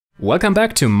Welcome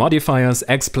back to Modifiers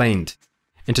Explained.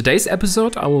 In today's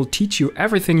episode I will teach you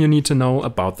everything you need to know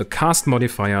about the cast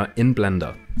modifier in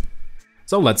Blender.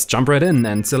 So let's jump right in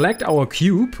and select our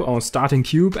cube, our starting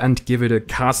cube, and give it a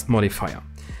cast modifier.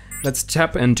 Let's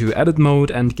tap into edit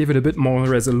mode and give it a bit more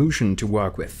resolution to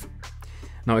work with.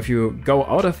 Now if you go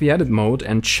out of the edit mode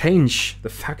and change the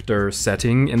factor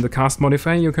setting in the cast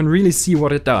modifier, you can really see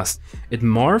what it does. It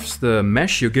morphs the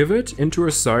mesh you give it into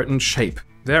a certain shape.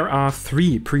 There are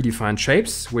three predefined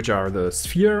shapes, which are the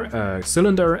sphere, a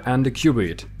cylinder, and a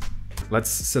cuboid.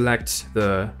 Let's select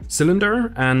the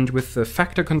cylinder, and with the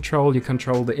factor control you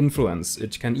control the influence.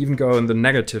 It can even go in the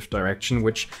negative direction,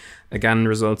 which again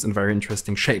results in very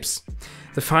interesting shapes.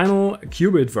 The final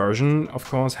cuboid version, of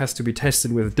course, has to be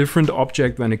tested with a different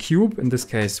object than a cube. In this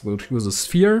case, we'll choose a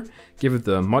sphere, give it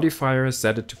the modifier,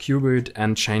 set it to cuboid,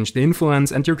 and change the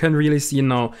influence. And you can really see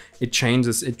now it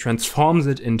changes, it transforms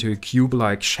it into a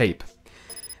cube-like shape.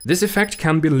 This effect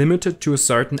can be limited to a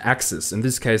certain axis, in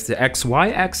this case the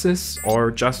XY axis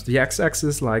or just the X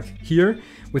axis like here.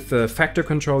 With the factor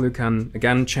control you can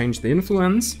again change the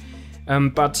influence,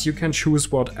 but you can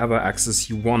choose whatever axis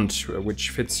you want, which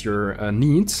fits your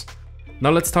needs. Now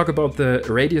let's talk about the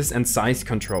radius and size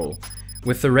control.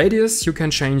 With the radius you can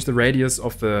change the radius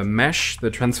of the mesh, the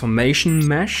transformation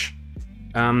mesh,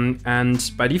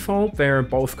 and by default they're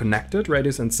both connected,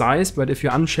 radius and size, but if you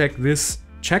uncheck this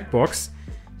checkbox,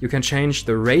 you can change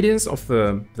the radius of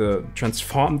the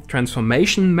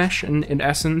transformation mesh in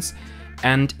essence,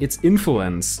 and its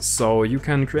influence. So you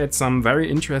can create some very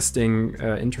interesting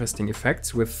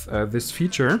effects with this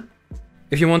feature.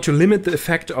 If you want to limit the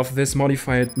effect of this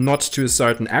modifier not to a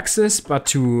certain axis, but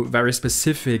to very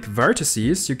specific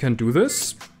vertices, you can do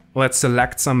this. Let's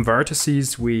select some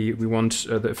vertices we want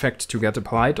the effect to get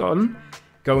applied on.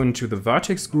 Go into the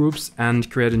Vertrex Groups and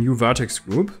create a new Vertex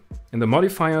Group. In the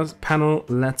Modifiers panel,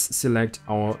 let's select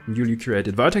our newly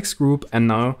created Vertex Group, and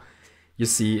now you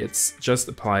see it's just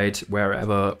applied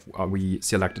wherever we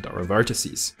selected our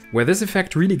vertices. Where this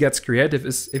effect really gets creative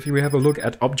is if we have a look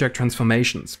at object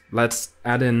transformations. Let's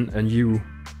add in a new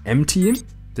empty,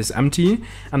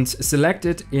 and select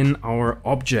it in our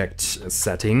object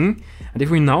setting. And if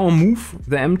we now move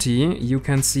the empty, you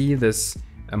can see this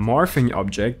morphing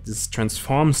object, this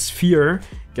transform sphere,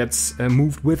 gets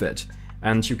moved with it.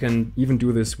 And you can even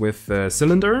do this with the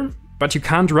cylinder, but you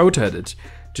can't rotate it.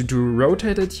 To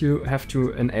rotate it, you have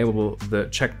to enable the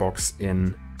checkbox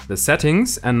in the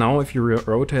settings. And now if you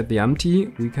rotate the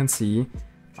empty, we can see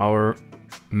our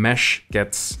mesh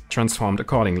gets transformed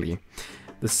accordingly.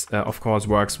 This, of course,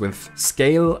 works with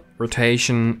scale,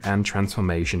 rotation, and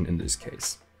transformation in this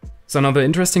case. So now the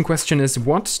interesting question is,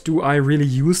 what do I really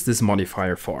use this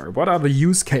modifier for? What are the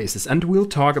use cases? And we'll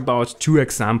talk about two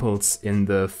examples in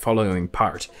the following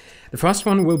part. The first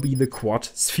one will be the quad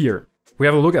sphere. We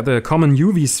have a look at the common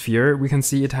UV sphere. We can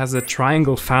see it has a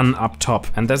triangle fan up top,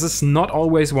 and this is not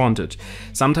always wanted.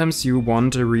 Sometimes you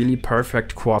want a really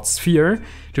perfect quad sphere.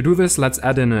 To do this, let's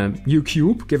add in a new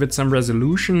cube, give it some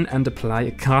resolution, and apply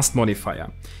a cast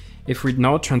modifier. If we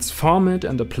now transform it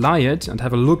and apply it and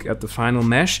have a look at the final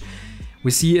mesh, we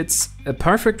see it's a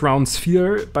perfect round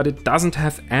sphere, but it doesn't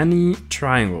have any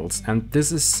triangles. And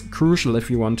this is crucial if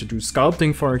you want to do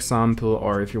sculpting, for example,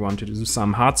 or if you want to do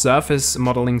some hard surface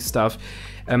modeling stuff.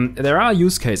 There are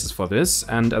use cases for this,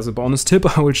 and as a bonus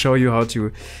tip I will show you how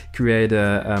to create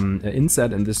an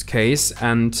inset in this case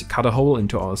and cut a hole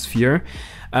into our sphere.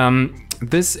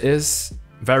 This is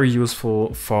very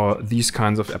useful for these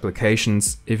kinds of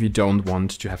applications if you don't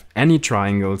want to have any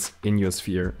triangles in your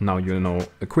sphere. Now you know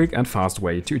a quick and fast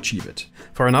way to achieve it.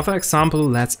 For another example,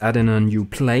 let's add in a new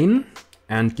plane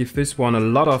and give this one a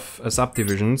lot of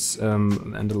subdivisions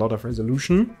and a lot of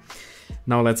resolution.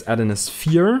 Now let's add in a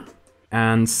sphere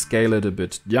and scale it a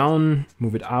bit down,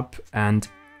 move it up, and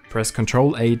press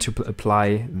Ctrl A to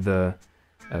apply the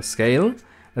scale.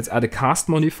 Let's add a cast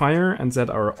modifier and set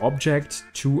our object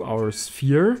to our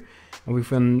sphere. And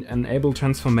with enable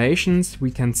transformations,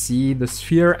 we can see the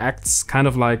sphere acts kind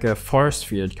of like a force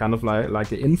field, kind of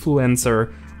like an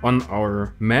influencer on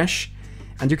our mesh.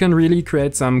 And you can really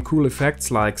create some cool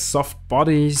effects like soft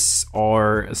bodies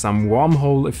or some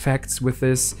wormhole effects with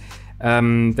this.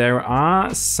 There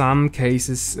are some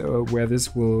cases where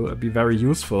this will be very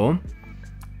useful.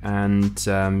 And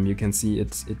you can see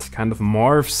it kind of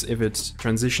morphs if it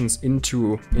transitions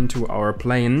into our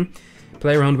plane.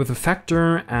 Play around with the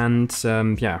factor and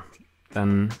yeah,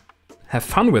 then have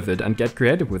fun with it and get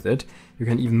creative with it. You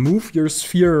can even move your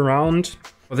sphere around.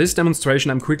 For this demonstration,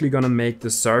 I'm quickly gonna make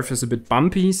the surface a bit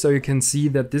bumpy, so you can see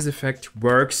that this effect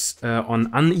works on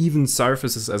uneven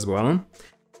surfaces as well.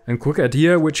 A quick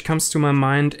idea which comes to my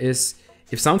mind is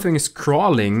If something is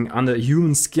crawling under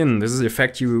human skin, this is an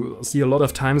effect you see a lot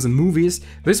of times in movies,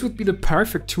 this would be the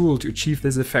perfect tool to achieve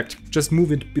this effect. Just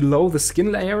move it below the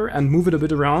skin layer and move it a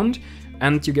bit around,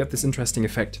 and you get this interesting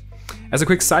effect. As a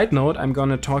quick side note, I'm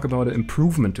gonna talk about an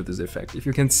improvement to this effect. If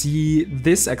you can see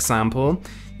this example,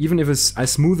 even if I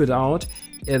smooth it out,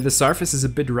 the surface is a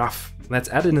bit rough. Let's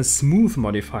add in a smooth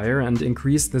modifier and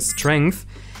increase the strength,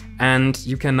 and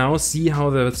you can now see how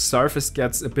the surface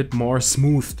gets a bit more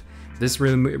smoothed. This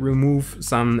will remove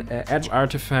some edge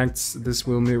artifacts, this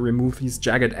will remove these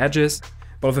jagged edges.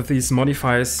 Both of these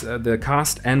modifiers, the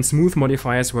cast and smooth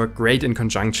modifiers, work great in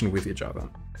conjunction with each other.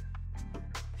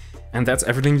 And that's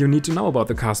everything you need to know about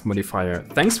the cast modifier.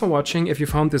 Thanks for watching. If you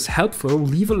found this helpful,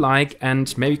 leave a like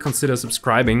and maybe consider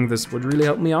subscribing. This would really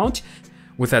help me out.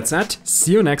 With that said,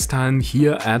 see you next time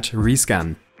here at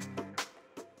Rescan.